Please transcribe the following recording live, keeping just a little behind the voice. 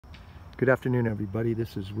Good afternoon, everybody.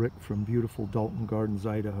 This is Rick from beautiful Dalton Gardens,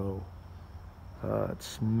 Idaho.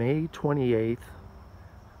 It's May 28th,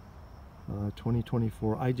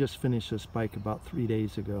 2024. I just finished this bike about 3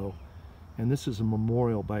 days ago, and this is a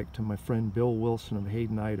memorial bike to my friend Bill Wilson of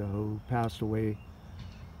Hayden, Idaho, who passed away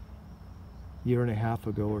a year and a half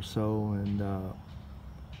ago or so. And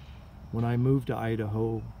when I moved to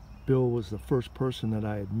Idaho, Bill was the first person that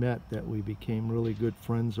I had met that we became really good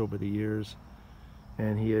friends over the years.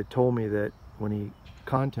 And he had told me that when he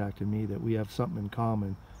contacted me that we have something in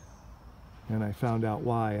common, and I found out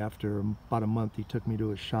why. After about a month, he took me to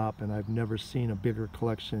his shop, and I've never seen a bigger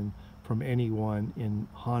collection from anyone in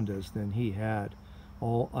Hondas than he had.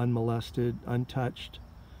 All unmolested, untouched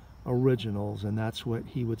originals, and that's what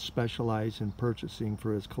he would specialize in purchasing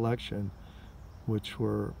for his collection, which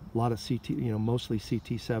were a lot of CT, mostly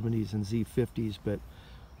CT70s and Z50s, but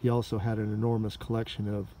he also had an enormous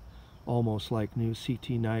collection of almost like new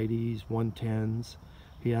CT90s, 110s.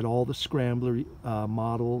 He had all the scrambler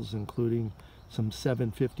models, including some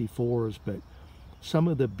 754s, but some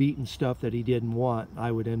of the beaten stuff that he didn't want,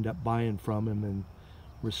 I would end up buying from him and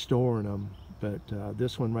restoring them. But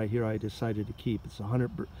this one right here, I decided to keep. It's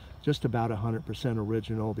just about 100%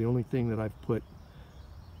 original. The only thing that I've put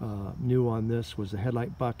new on this was the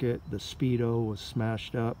headlight bucket. The speedo was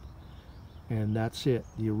smashed up, and that's it.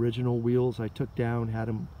 The original wheels I took down, had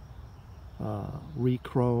them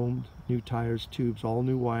re-chromed, new tires, tubes, all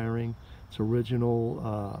new wiring. It's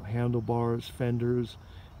original handlebars, fenders,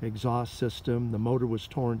 exhaust system. The motor was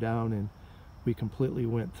torn down and we completely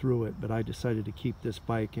went through it, but I decided to keep this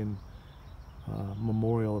bike in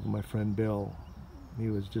memorial of my friend Bill. He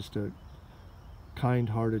was just a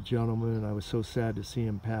kind-hearted gentleman, and I was so sad to see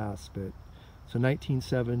him pass. But it's a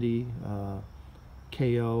 1970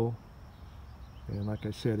 KO, and like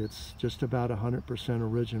I said, it's just about 100%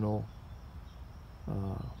 original.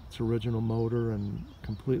 It's original motor and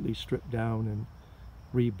completely stripped down and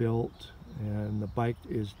rebuilt, and the bike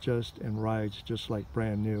is just and rides just like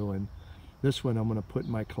brand new. And this one I'm going to put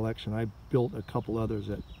in my collection. I built a couple others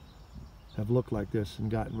that have looked like this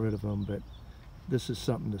and gotten rid of them, but this is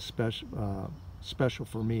something special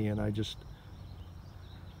for me, and I just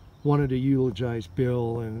wanted to eulogize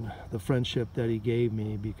Bill and the friendship that he gave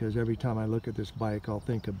me, because every time I look at this bike I'll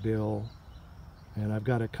think of Bill. And I've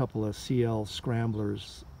got a couple of CL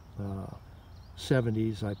Scramblers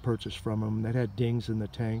 70s I purchased from him that had dings in the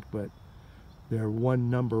tank, but they're one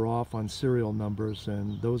number off on serial numbers,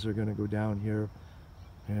 and those are going to go down here,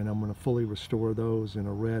 and I'm going to fully restore those in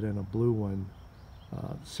a red and a blue one,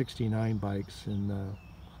 69 bikes, and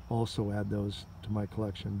also add those to my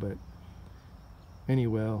collection. But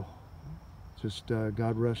anyway, just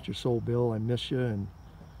God rest your soul, Bill. I miss you, and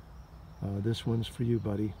this one's for you,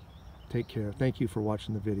 buddy. Take care. Thank you for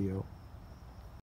watching the video.